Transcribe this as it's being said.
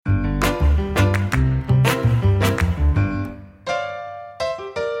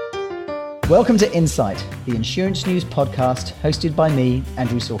Welcome to Insight, the insurance news podcast hosted by me,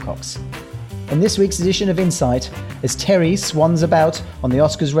 Andrew Silcox. In this week's edition of Insight, as Terry swans about on the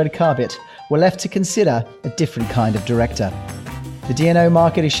Oscars red carpet, we're left to consider a different kind of director. The D&O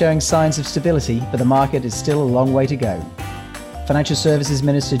market is showing signs of stability, but the market is still a long way to go. Financial Services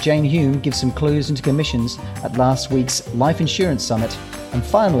Minister Jane Hume gives some clues into commissions at last week's Life Insurance Summit. And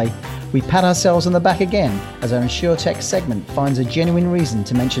finally, we pat ourselves on the back again as our InsurTech segment finds a genuine reason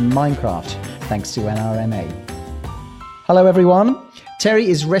to mention Minecraft, thanks to NRMA. Hello everyone. Terry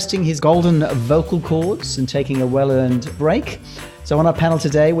is resting his golden vocal cords and taking a well-earned break. So on our panel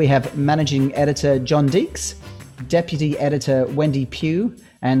today, we have Managing Editor John Deeks, Deputy Editor Wendy Pugh,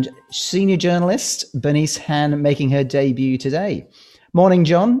 and Senior Journalist Bernice Han making her debut today. Morning,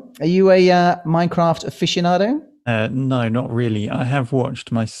 John. Are you a Minecraft aficionado? No, not really. I have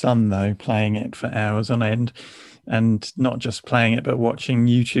watched my son, though, playing it for hours on end. And not just playing it, but watching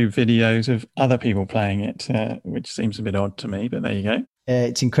YouTube videos of other people playing it, which seems a bit odd to me, but there you go.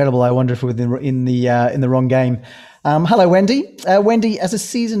 It's incredible. I wonder if we're in the wrong game. Hello, Wendy. Wendy, as a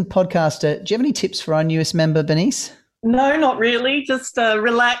seasoned podcaster, do you have any tips for our newest member, Bernice? No, not really. Just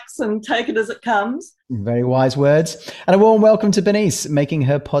relax and take it as it comes. Very wise words. And a warm welcome to Bernice, making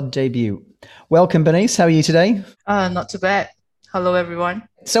her pod debut. Welcome, Bernice. How are you today? Not too bad. Hello, everyone.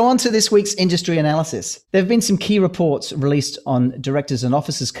 So on to this week's industry analysis. There have been some key reports released on directors and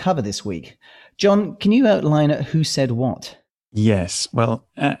officers cover this week. John, can you outline who said what? Yes. Well,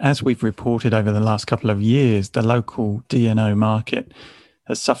 as we've reported over the last couple of years, the local D&O market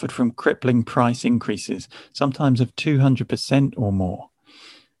has suffered from crippling price increases, sometimes of 200% or more.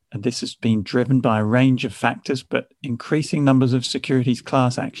 And this has been driven by a range of factors, but increasing numbers of securities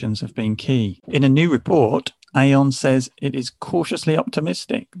class actions have been key. In a new report, Aon says it is cautiously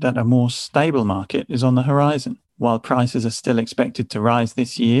optimistic that a more stable market is on the horizon. While prices are still expected to rise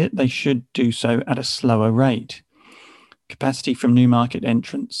this year, they should do so at a slower rate. Capacity from new market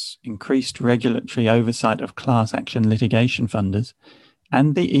entrants, increased regulatory oversight of class action litigation funders,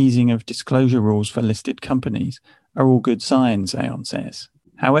 and the easing of disclosure rules for listed companies are all good signs, Aon says.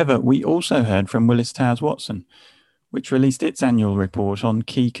 However, we also heard from Willis Towers Watson, which released its annual report on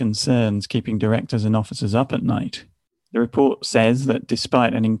key concerns keeping directors and officers up at night. The report says that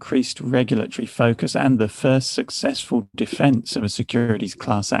despite an increased regulatory focus and the first successful defence of a securities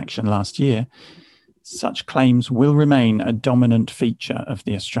class action last year, such claims will remain a dominant feature of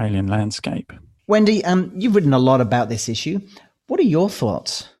the Australian landscape. Wendy, you've written a lot about this issue. What are your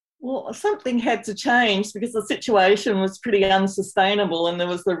thoughts? Well, something had to change because the situation was pretty unsustainable and there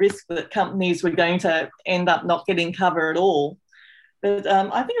was the risk that companies were going to end up not getting cover at all. But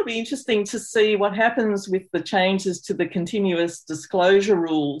I think it'll be interesting to see what happens with the changes to the continuous disclosure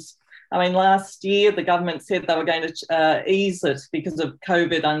rules. I mean, last year the government said they were going to ease it because of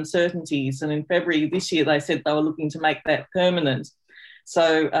COVID uncertainties. And in February this year, they said they were looking to make that permanent.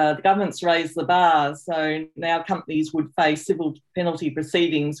 So the government's raised the bar. So now companies would face civil penalty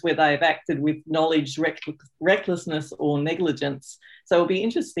proceedings where they've acted with knowledge, recklessness or negligence. So it'll be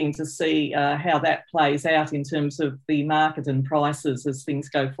interesting to see how that plays out in terms of the market and prices as things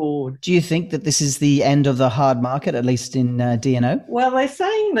go forward. Do you think that this is the end of the hard market, at least in D&O? Well, they're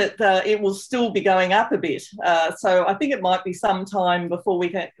saying that it will still be going up a bit. So I think it might be some time before we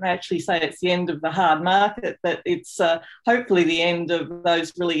can actually say it's the end of the hard market, but it's hopefully the end of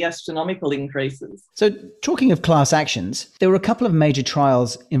those really astronomical increases. So talking of class actions, there were a couple of major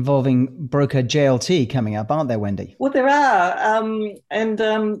trials involving broker JLT coming up, aren't there, Wendy? Well, there are. And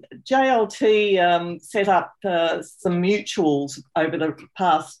JLT set up some mutuals over the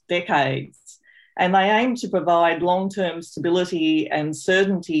past decades, and they aim to provide long-term stability and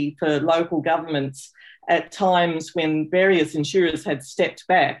certainty for local governments at times when various insurers had stepped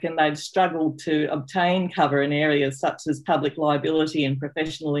back and they'd struggled to obtain cover in areas such as public liability and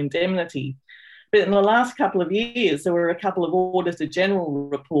professional indemnity. But in the last couple of years, there were a couple of Auditor General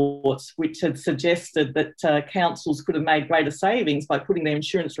reports which had suggested that councils could have made greater savings by putting their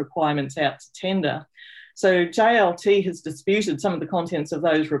insurance requirements out to tender. So JLT has disputed some of the contents of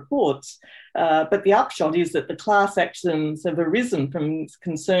those reports, but the upshot is that the class actions have arisen from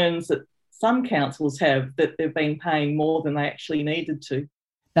concerns that some councils have that they've been paying more than they actually needed to.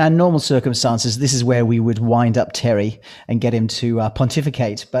 Now, in normal circumstances, this is where we would wind up Terry and get him to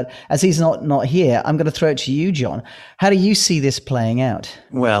pontificate. But as he's not here, I'm going to throw it to you, John. How do you see this playing out?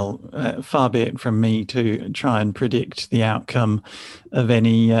 Well, far be it from me to try and predict the outcome of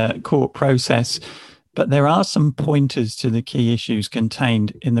any court process. But there are some pointers to the key issues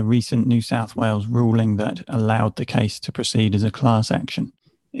contained in the recent New South Wales ruling that allowed the case to proceed as a class action.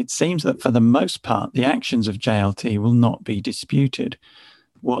 It seems that for the most part, the actions of JLT will not be disputed.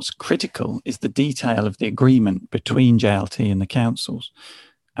 What's critical is the detail of the agreement between JLT and the councils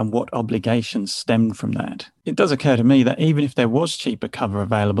and what obligations stemmed from that. It does occur to me that even if there was cheaper cover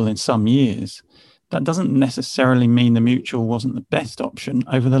available in some years, that doesn't necessarily mean the mutual wasn't the best option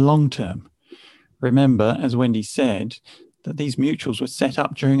over the long term. Remember, as Wendy said, that these mutuals were set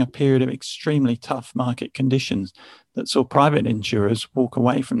up during a period of extremely tough market conditions that saw private insurers walk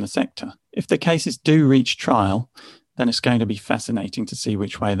away from the sector. If the cases do reach trial, then it's going to be fascinating to see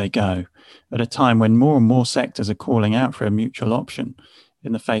which way they go, at a time when more and more sectors are calling out for a mutual option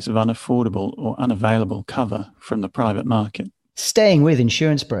in the face of unaffordable or unavailable cover from the private market. Staying with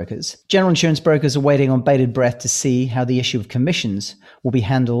insurance brokers, general insurance brokers are waiting on bated breath to see how the issue of commissions will be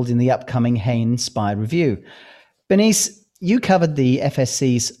handled in the upcoming Hayne-inspired review. Bernice, you covered the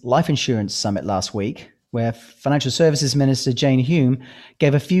FSC's Life Insurance Summit last week, where Financial Services Minister Jane Hume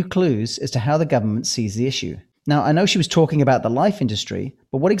gave a few clues as to how the government sees the issue. Now, I know she was talking about the life industry,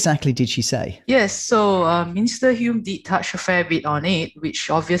 but what exactly did she say? Yes, so Minister Hume did touch a fair bit on it, which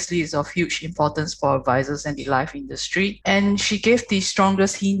obviously is of huge importance for advisors and the life industry. And she gave the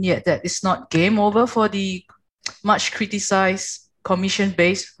strongest hint yet that it's not game over for the much criticized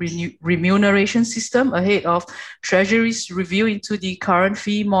commission-based remuneration system ahead of Treasury's review into the current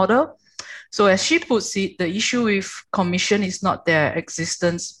fee model. So as she puts it, the issue with commission is not their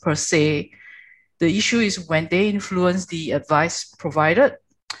existence per se. The issue is when they influence the advice provided.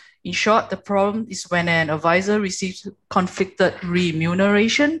 In short, the problem is when an advisor receives conflicted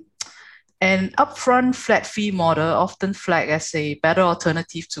remuneration. An upfront flat fee model, often flagged as a better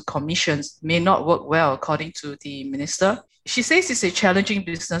alternative to commissions, may not work well, according to the minister. She says it's a challenging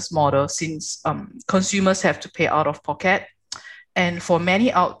business model since consumers have to pay out of pocket. And for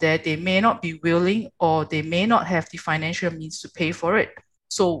many out there, they may not be willing or they may not have the financial means to pay for it.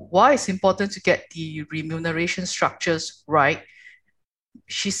 So while it's important to get the remuneration structures right,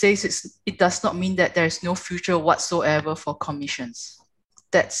 she says it does not mean that there is no future whatsoever for commissions.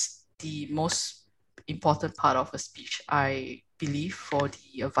 That's the most important part of her speech, I believe, for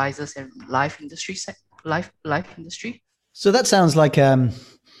the advisors and life industry. So that sounds like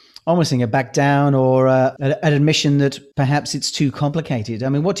almost a back down or an admission that perhaps it's too complicated. I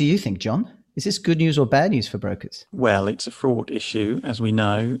mean, what do you think, John? Is this good news or bad news for brokers? Well, it's a fraught issue, as we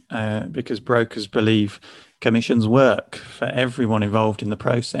know, because brokers believe commissions work for everyone involved in the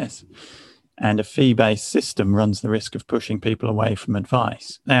process. And a fee-based system runs the risk of pushing people away from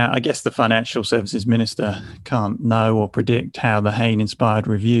advice. Now, I guess the Financial Services Minister can't know or predict how the Hayne-inspired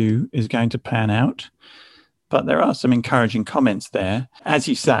review is going to pan out. But there are some encouraging comments there. As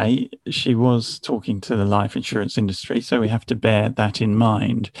you say, she was talking to the life insurance industry, so we have to bear that in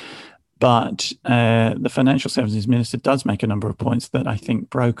mind. But the Financial Services Minister does make a number of points that I think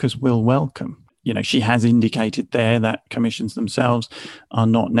brokers will welcome. You know, she has indicated there that commissions themselves are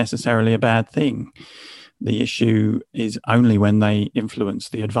not necessarily a bad thing. The issue is only when they influence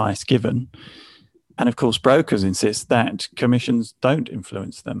the advice given. And of course, brokers insist that commissions don't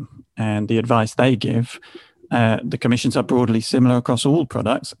influence them. And the advice they give, the commissions are broadly similar across all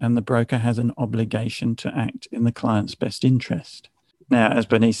products, and the broker has an obligation to act in the client's best interest. Now, as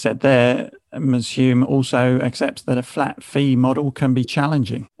Bernice said there, Ms. Hume also accepts that a flat fee model can be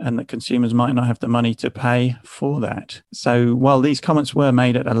challenging and that consumers might not have the money to pay for that. So while these comments were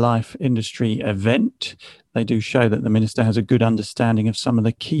made at a life industry event, they do show that the Minister has a good understanding of some of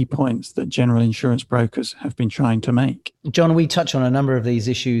the key points that general insurance brokers have been trying to make. John, we touched on a number of these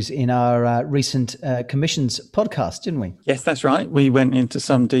issues in our recent commissions podcast, didn't we? Yes, that's right. We went into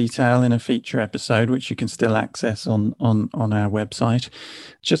some detail in a feature episode, which you can still access on our website.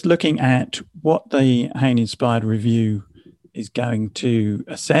 Just looking at what the Hayne-inspired review is going to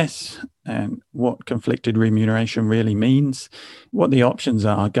assess and what conflicted remuneration really means, what the options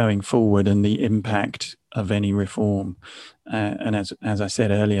are going forward and the impact of any reform. And as I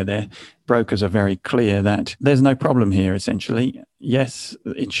said earlier there, brokers are very clear that there's no problem here, essentially. Yes,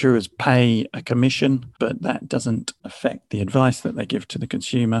 insurers pay a commission, but that doesn't affect the advice that they give to the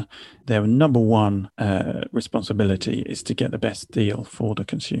consumer. Their number one responsibility is to get the best deal for the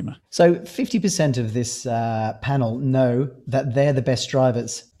consumer. So 50% of this panel know that they're the best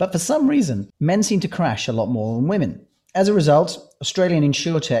drivers. But for some reason, men seem to crash a lot more than women. As a result, Australian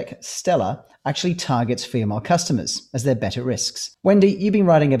insurtech Stella actually targets female customers as they're better risks. Wendy, you've been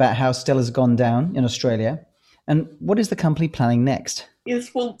writing about how Stella's gone down in Australia. And what is the company planning next?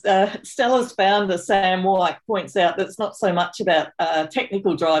 Yes, well, Stella's founder, Sam White, points out that it's not so much about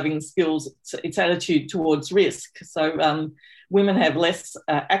technical driving skills, it's attitude towards risk. So women have less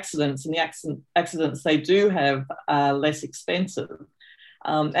accidents, and the accidents they do have are less expensive.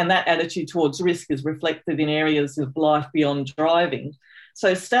 And that attitude towards risk is reflected in areas of life beyond driving.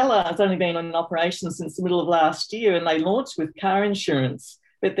 So Stella has only been in operation since the middle of last year, and they launched with car insurance,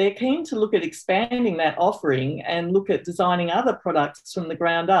 but they're keen to look at expanding that offering and look at designing other products from the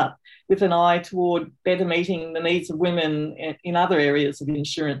ground up with an eye toward better meeting the needs of women in other areas of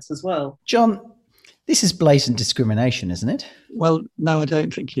insurance as well. John, this is blatant discrimination, isn't it? Well, no, I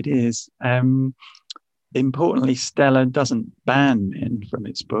don't think it is. Importantly, Stella doesn't ban men from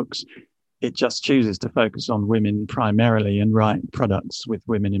its books. It just chooses to focus on women primarily and write products with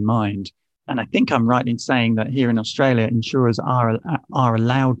women in mind. And I think I'm right in saying that here in Australia, insurers are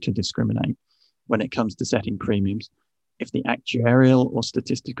allowed to discriminate when it comes to setting premiums if the actuarial or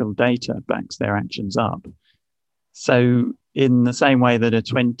statistical data backs their actions up. So in the same way that a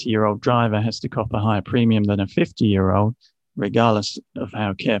 20-year-old driver has to cop a higher premium than a 50-year-old, regardless of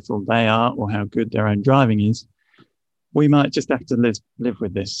how careful they are or how good their own driving is, we might just have to live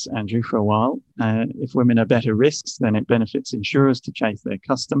with this, Andrew, for a while. If women are better risks, then it benefits insurers to chase their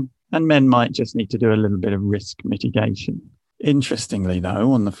custom, and men might just need to do a little bit of risk mitigation. Interestingly,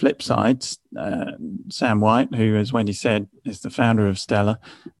 though, on the flip side, Sam White, who, as Wendy said, is the founder of Stella,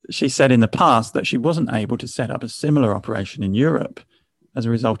 she said in the past that she wasn't able to set up a similar operation in Europe as a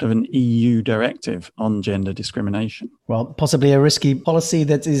result of an EU directive on gender discrimination. Well, possibly a risky policy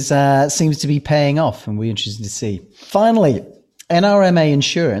that seems to be paying off, and we're interested to see. Finally, NRMA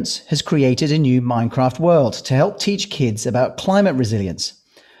Insurance has created a new Minecraft world to help teach kids about climate resilience.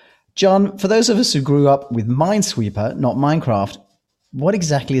 John, for those of us who grew up with Minesweeper, not Minecraft, what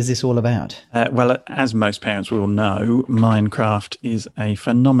exactly is this all about? Well, as most parents will know, Minecraft is a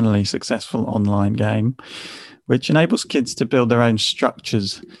phenomenally successful online game which enables kids to build their own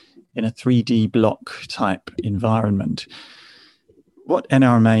structures in a 3D block type environment. What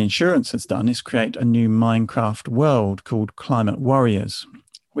NRMA Insurance has done is create a new Minecraft world called Climate Warriors,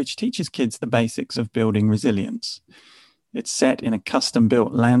 which teaches kids the basics of building resilience. It's set in a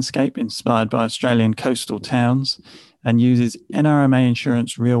custom-built landscape inspired by Australian coastal towns and uses NRMA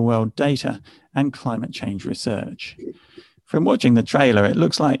Insurance real-world data and climate change research. From watching the trailer, it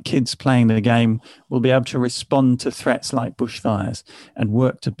looks like kids playing the game will be able to respond to threats like bushfires and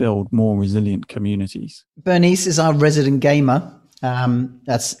work to build more resilient communities. Bernice is our resident gamer.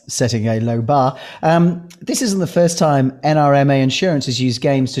 That's setting a low bar. This isn't the first time NRMA Insurance has used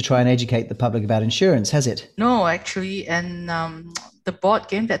games to try and educate the public about insurance, has it? No, actually. And the board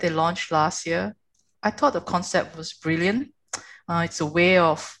game that they launched last year, I thought the concept was brilliant. It's a way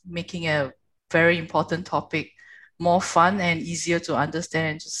of making a very important topic more fun and easier to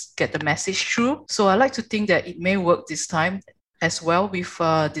understand and just get the message through. So I like to think that it may work this time as well with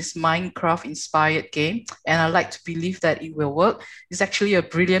this Minecraft-inspired game. And I like to believe that it will work. It's actually a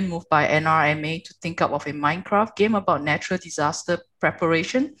brilliant move by NRMA to think up of a Minecraft game about natural disaster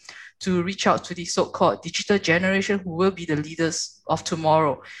preparation to reach out to the so-called digital generation who will be the leaders of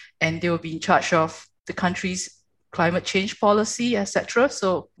tomorrow. And they will be in charge of the country's climate change policy, etc.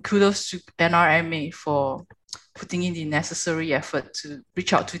 So kudos to NRMA for putting in the necessary effort to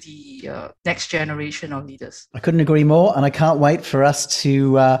reach out to the next generation of leaders. I couldn't agree more, and I can't wait for us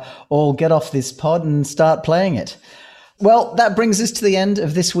to all get off this pod and start playing it. Well, that brings us to the end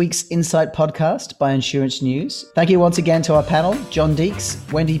of this week's Insight podcast by Insurance News. Thank you once again to our panel, John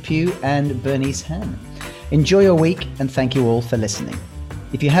Deeks, Wendy Pugh, and Bernice Han. Enjoy your week, and thank you all for listening.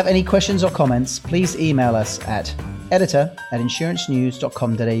 If you have any questions or comments, please email us at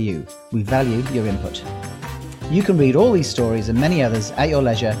editor@insurancenews.com.au. We value your input. You can read all these stories and many others at your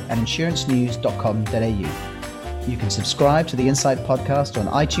leisure at insurancenews.com.au. You can subscribe to the Insight podcast on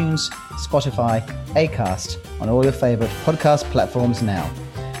iTunes, Spotify, Acast, on all your favourite podcast platforms now.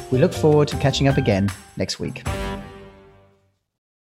 We look forward to catching up again next week.